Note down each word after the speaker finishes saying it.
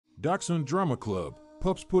Dachshund Drama Club,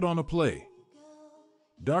 Pups put on a play.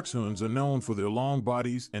 Dachshunds are known for their long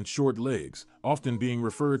bodies and short legs, often being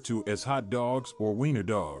referred to as hot dogs or wiener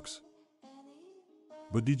dogs.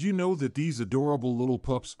 But did you know that these adorable little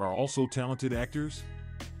pups are also talented actors?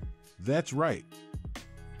 That's right.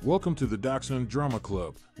 Welcome to the Dachshund Drama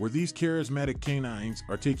Club, where these charismatic canines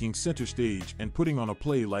are taking center stage and putting on a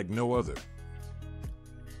play like no other.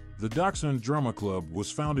 The Dachshund Drama Club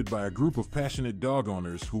was founded by a group of passionate dog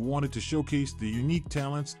owners who wanted to showcase the unique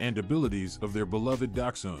talents and abilities of their beloved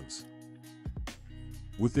dachshunds.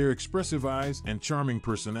 With their expressive eyes and charming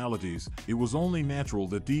personalities, it was only natural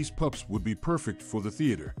that these pups would be perfect for the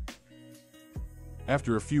theater.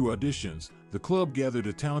 After a few auditions, the club gathered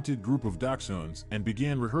a talented group of dachshunds and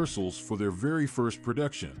began rehearsals for their very first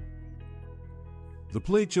production. The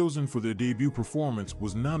play chosen for their debut performance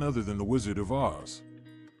was none other than The Wizard of Oz.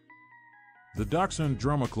 The Dachshund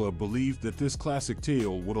Drama Club believed that this classic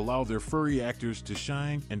tale would allow their furry actors to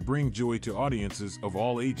shine and bring joy to audiences of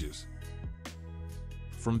all ages.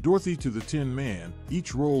 From Dorothy to the Tin Man,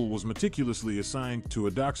 each role was meticulously assigned to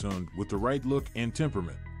a dachshund with the right look and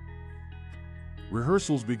temperament.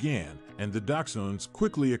 Rehearsals began, and the dachshunds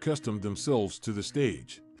quickly accustomed themselves to the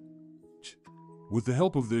stage. With the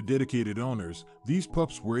help of their dedicated owners, these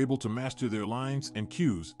pups were able to master their lines and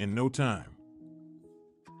cues in no time.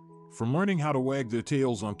 From learning how to wag their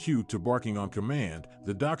tails on cue to barking on command,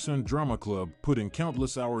 the Dachshund Drama Club put in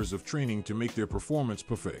countless hours of training to make their performance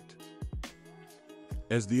perfect.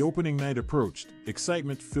 As the opening night approached,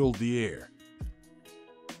 excitement filled the air.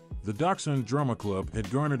 The Dachshund Drama Club had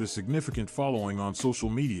garnered a significant following on social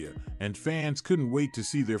media, and fans couldn't wait to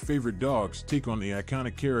see their favorite dogs take on the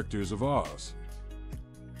iconic characters of Oz.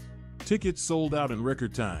 Tickets sold out in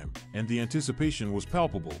record time, and the anticipation was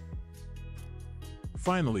palpable.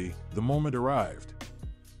 Finally, the moment arrived.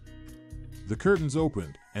 The curtains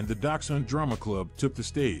opened, and the Dachshund Drama Club took the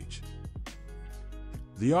stage.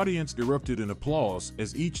 The audience erupted in applause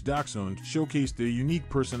as each dachshund showcased their unique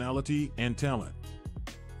personality and talent.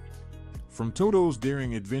 From Toto's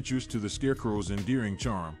daring adventures to the Scarecrow's endearing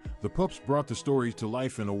charm, the pups brought the story to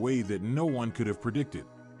life in a way that no one could have predicted.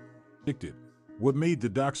 What made the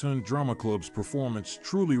Dachshund Drama Club's performance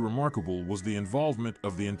truly remarkable was the involvement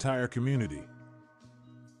of the entire community.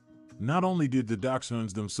 Not only did the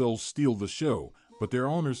dachshunds themselves steal the show, but their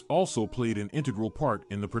owners also played an integral part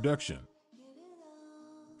in the production.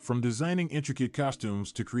 From designing intricate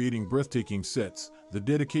costumes to creating breathtaking sets, the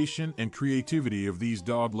dedication and creativity of these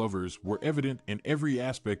dog lovers were evident in every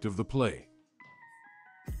aspect of the play.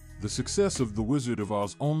 The success of The Wizard of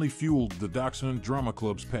Oz only fueled the Dachshund Drama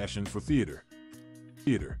Club's passion for theater.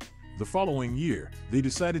 The following year, they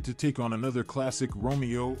decided to take on another classic,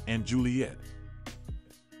 Romeo and Juliet.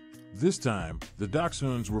 This time, the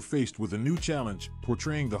dachshunds were faced with a new challenge,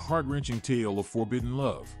 portraying the heart-wrenching tale of forbidden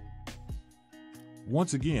love.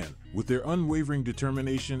 Once again, with their unwavering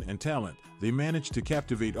determination and talent, they managed to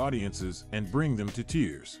captivate audiences and bring them to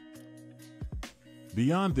tears.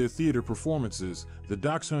 Beyond their theater performances, the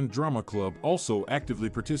Dachshund Drama Club also actively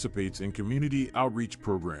participates in community outreach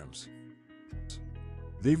programs.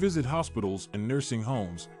 They visit hospitals and nursing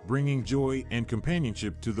homes, bringing joy and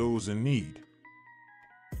companionship to those in need.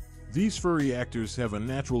 These furry actors have a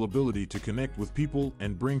natural ability to connect with people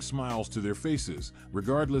and bring smiles to their faces,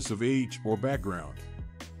 regardless of age or background.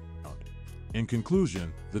 In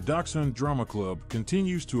conclusion, the Dachshund Drama Club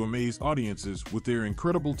continues to amaze audiences with their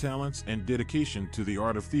incredible talents and dedication to the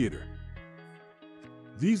art of theater.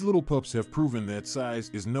 These little pups have proven that size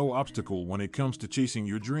is no obstacle when it comes to chasing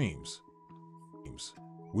your dreams.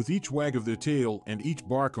 With each wag of their tail and each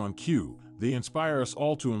bark on cue, they inspire us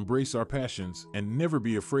all to embrace our passions and never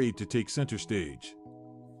be afraid to take center stage.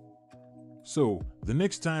 So, the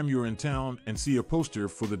next time you're in town and see a poster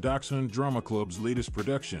for the Dachshund Drama Club's latest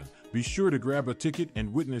production, be sure to grab a ticket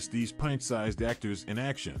and witness these pint-sized actors in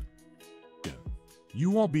action. You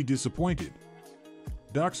won't be disappointed.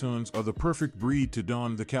 Dachshunds are the perfect breed to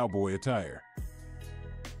don the cowboy attire.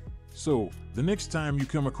 So, the next time you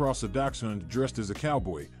come across a dachshund dressed as a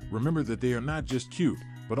cowboy, remember that they are not just cute,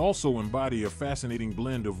 but also embody a fascinating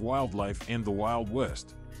blend of wildlife and the Wild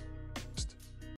West.